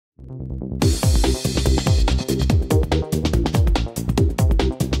With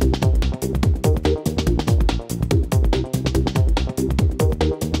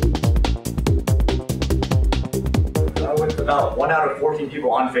about 1 out of 14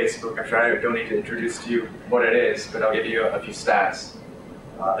 people on Facebook, I'm sure I don't need to introduce to you what it is, but I'll give you a few stats.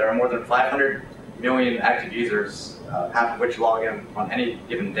 There are more than 500 million active users, half of which log in on any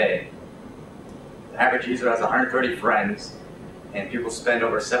given day. The average user has 130 friends, and people spend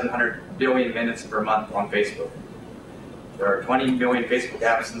over 700 billion minutes per month on Facebook. There are 20 million Facebook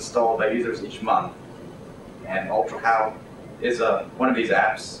apps installed by users each month, and UltraHow is one of these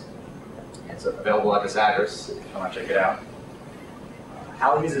apps. It's available at this address if you want to check it out.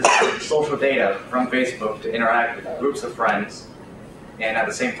 HOW uses social data from Facebook to interact with groups of friends and at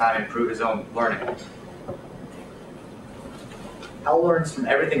the same time improve his own learning. HOW learns from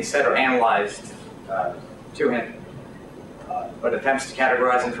everything said or analyzed to him, but attempts to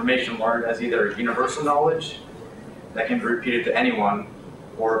categorize information learned as either universal knowledge that can be repeated to anyone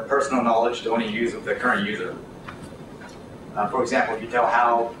or personal knowledge to only use of the current user. For example, if you tell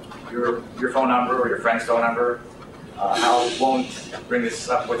HOW your phone number or your friend's phone number, HOW won't bring this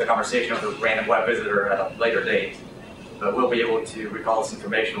up with a conversation with a random web visitor at a later date, but we'll be able to recall this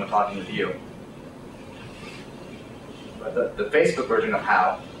information when talking with you. But the Facebook version of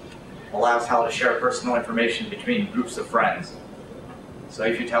HOW allows HOW to share personal information between groups of friends. So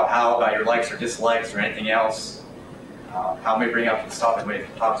if you tell HOW about your likes or dislikes or anything else, HOW may bring up this topic when he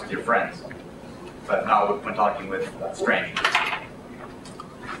talks with your friends, but not when talking with strangers.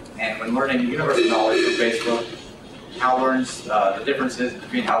 And when learning universal knowledge from Facebook, HOW learns the differences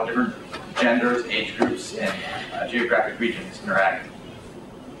between how different genders, age groups, and geographic regions interact.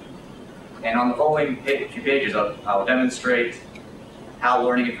 And on the following few pages, I'll demonstrate HOW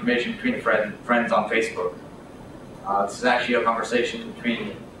learning information between friends on Facebook. This is actually a conversation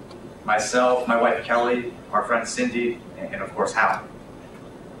between myself, my wife Kelly, our friend Cindy, and of course HOW.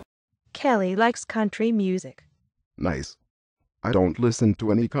 Kelly likes country music. Nice. I don't listen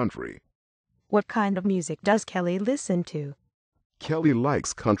to any country. What kind of music does Kelly listen to? Kelly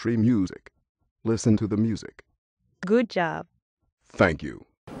likes country music. Listen to the music. Good job. Thank you.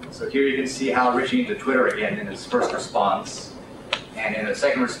 So here you can see HOW reaching to Twitter again in his first response. And in the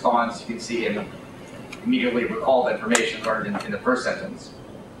second response, you can see him immediately recall the information learned in the first sentence.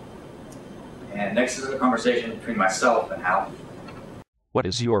 And next is a conversation between myself and HOW. What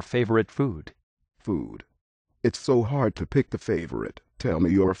is your favorite food? Food. It's so hard to pick the favorite. Tell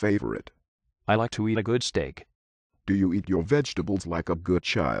me your favorite. I like to eat a good steak. Do you eat your vegetables like a good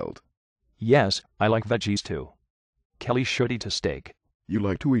child? Yes, I like veggies too. Kelly should eat a steak. You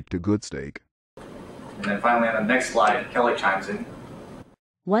like to eat a good steak. And then finally on the next slide, Kelly chimes in.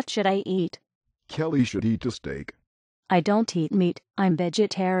 What should I eat? Kelly should eat a steak. I don't eat meat, I'm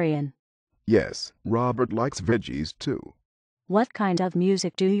vegetarian. Yes, Robert likes veggies too. What kind of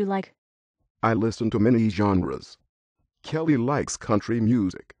music do you like? I listen to many genres. Kelly likes country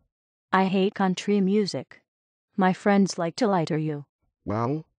music. I hate country music. My friends like to lie to you.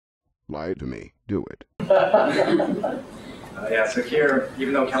 Well, lie to me. Do it. Yeah, so here,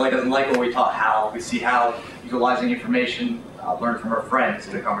 even though Kelly doesn't like what we taught HOW, we see HOW utilizing information learned from her friends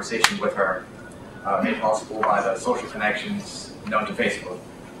in a conversation with her, made possible by the social connections known to Facebook.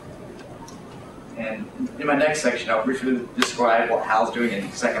 And in my next section, I'll briefly describe what HOW's doing in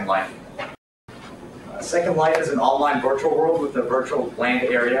Second Life. Second Life is an online virtual world with a virtual land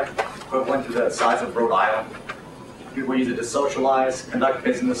area equivalent to the size of Rhode Island. People use it to socialize, conduct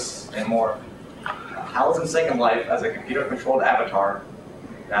business, and more. HOW is in Second Life as a computer-controlled avatar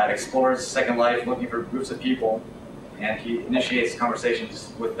that explores Second Life looking for groups of people, and he initiates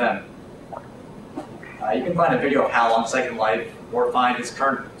conversations with them. You can find a video of HOW on Second Life or find his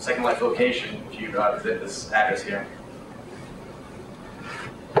current Second Life location if you visit this address here.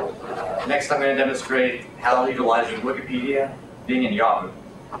 Next, I'm going to demonstrate HOW utilizing Wikipedia, Bing, and Yahoo.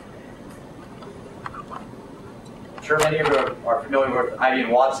 I'm sure many of you are familiar with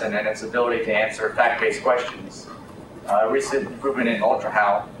IBM Watson and its ability to answer fact-based questions. A recent improvement in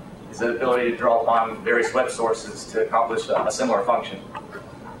UltraHow is the ability to draw upon various web sources to accomplish a similar function.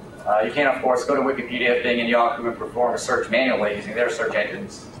 You can, of course, go to Wikipedia, Bing, and Yahoo and perform a search manually using their search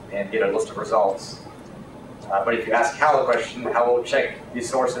engines and get a list of results. But if you ask HOW a question, HOW will check these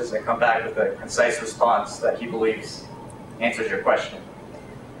sources and come back with a concise response that he believes answers your question.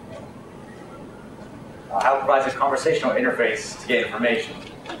 HOW provides a conversational interface to get information.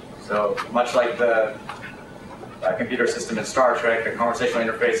 So much like the computer system in Star Trek, the conversational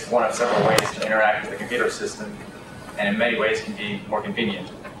interface is one of several ways to interact with the computer system, and in many ways can be more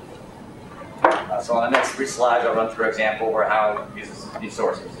convenient. So on the next 3 slides, I'll run through an example where HOW uses these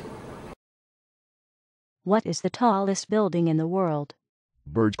sources. What is the tallest building in the world?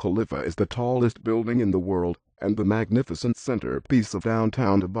 Burj Khalifa is the tallest building in the world and the magnificent centerpiece of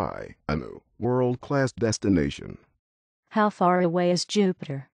downtown Dubai, a new world-class destination. How far away is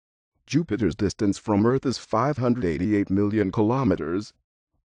Jupiter? Jupiter's distance from Earth is 588 million kilometers.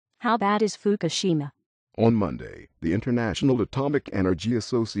 How bad is Fukushima? On Monday, the International Atomic Energy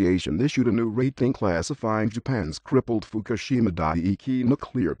Association issued a new rating classifying Japan's crippled Fukushima Daiichi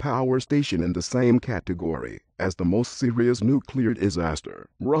nuclear power station in the same category as the most serious nuclear disaster,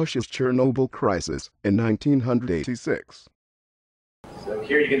 Russia's Chernobyl crisis, in 1986. So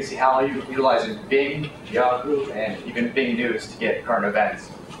here you can see how you utilize Bing, Yahoo, and even Bing News to get current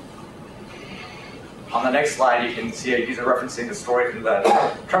events. On the next slide, you can see a user referencing the story from the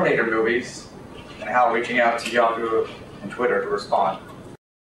Terminator movies and how reaching out to Yahoo and Twitter to respond.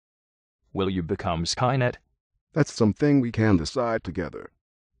 Will you become Skynet? That's something we can decide together.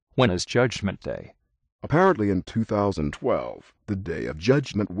 When is Judgment Day? Apparently in 2012, the day of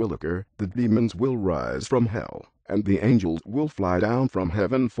judgment will occur, the demons will rise from hell, and the angels will fly down from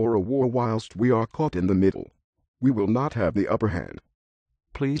heaven for a war whilst we are caught in the middle. We will not have the upper hand.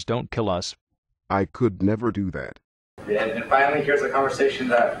 Please don't kill us. I could never do that. And finally, here's a conversation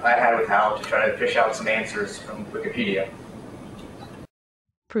that I had with Hal to try to fish out some answers from Wikipedia.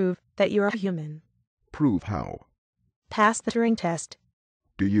 Prove that you're a human. Prove how? Pass the Turing test.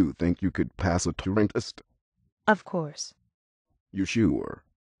 Do you think you could pass a Turing test? Of course. You sure?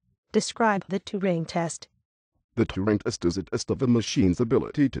 Describe the Turing test. The Turing test is a test of a machine's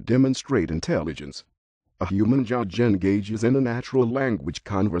ability to demonstrate intelligence. A human judge engages in a natural language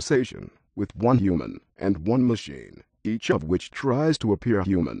conversation with one human and one machine, each of which tries to appear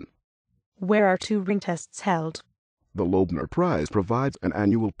human. Where are Turing tests held? The Loebner Prize provides an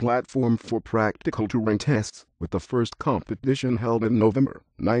annual platform for practical Turing tests, with the first competition held in November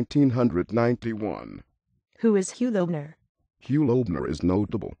 1991. Who is Hugh Loebner? Hugh Loebner is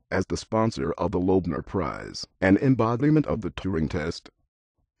notable as the sponsor of the Loebner Prize, an embodiment of the Turing test.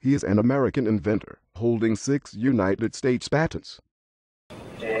 He is an American inventor, holding 6 United States patents.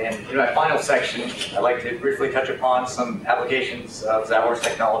 And in my final section, I'd like to briefly touch upon some applications of Zabaware's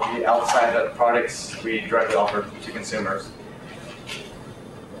technology outside the products we directly offer to consumers.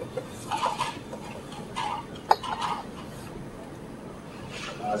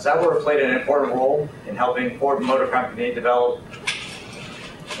 Zabaware played an important role in helping Ford Motor Company develop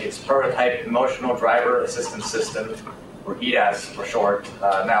its prototype Emotional Driver Assistance System, or EDAS for short,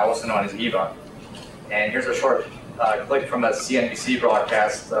 now also known as EVA. And here's a short clip from a CNBC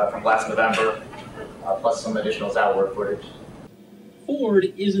broadcast from last November, plus some additional Zabaware footage.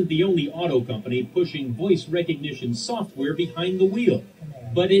 Ford isn't the only auto company pushing voice recognition software behind the wheel,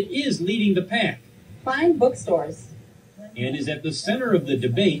 but it is leading the pack. Find bookstores. And is at the center of the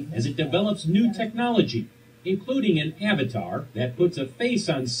debate as it develops new technology, including an avatar that puts a face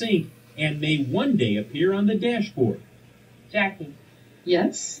on sync and may one day appear on the dashboard. Jackie,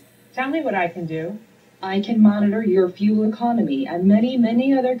 Yes? tell me what I can do. I can monitor your fuel economy and many,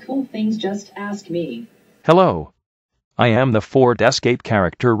 many other cool things. Just ask me. Hello. I am the Ford Escape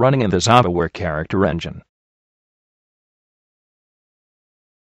character running in the Zabaware character engine.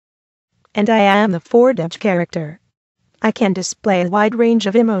 And I am the Ford Edge character. I can display a wide range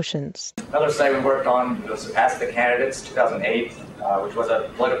of emotions. Another site we worked on was Ask the Candidates 2008, which was a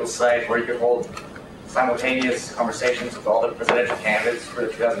political site where you could hold simultaneous conversations with all the presidential candidates for the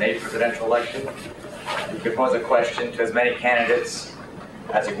 2008 presidential election. You could pose a question to as many candidates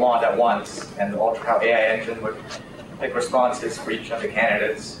as you want at once, and the UltraCal AI engine would pick responses for each of the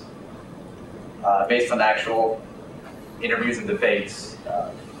candidates based on actual interviews and debates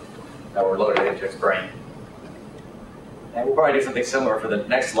that were loaded into its brain. And we'll probably do something similar for the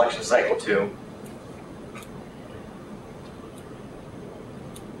next election cycle too.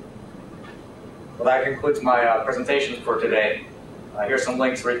 Well, that concludes my presentation for today. Here's some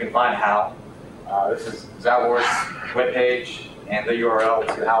links where you can find Hal. This is Zabaware's webpage and the URL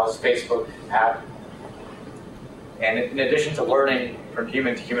to Hal's Facebook app. And in addition to learning from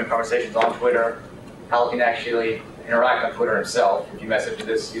human-to-human conversations on Twitter, Hal can actually interact on Twitter himself. If you message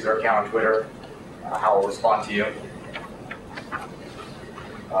this user account on Twitter, Hal will respond to you.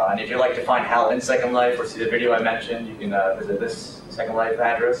 And if you'd like to find Hal in Second Life or see the video I mentioned, you can visit this Second Life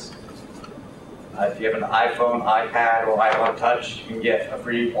address. If you have an iPhone, iPad, or iPhone Touch, you can get a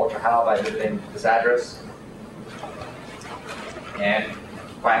free UltraHal by visiting this address. And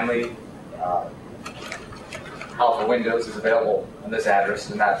finally, Hal for Windows is available on this address,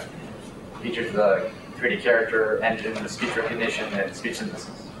 and that features the 3D character engine, the speech recognition, and speech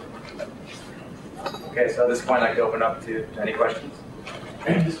synthesis. Okay, so at this point, I'd like to open up to any questions.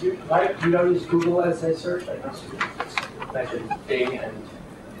 You don't use Google as a search? I just mentioned Bing and.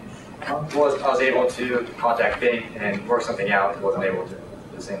 I was able to contact Bing and work something out. I wasn't able to do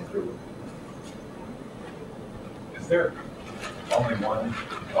the same with Google. Is there only one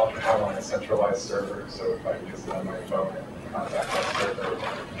UltraHow on a centralized server? So if I use it on my phone and contact that server,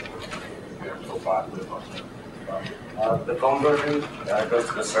 the actual bot live on it? The phone version goes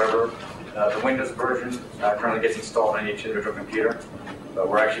to the server. The Windows version currently gets installed on each individual computer, but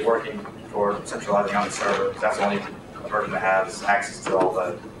we're actually working toward centralizing on the server, because that's the only version that has access to all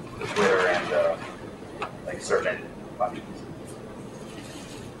the Twitter and like search engine functions.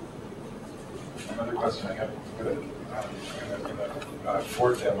 Another question I have for the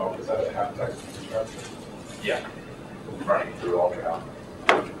Ford demo, is that a haptic construction? Yeah, running through UltraHow,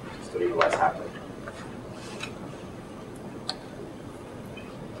 still utilize haptic.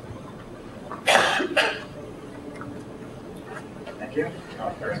 Thank you.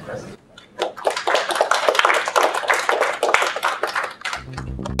 Very impressive.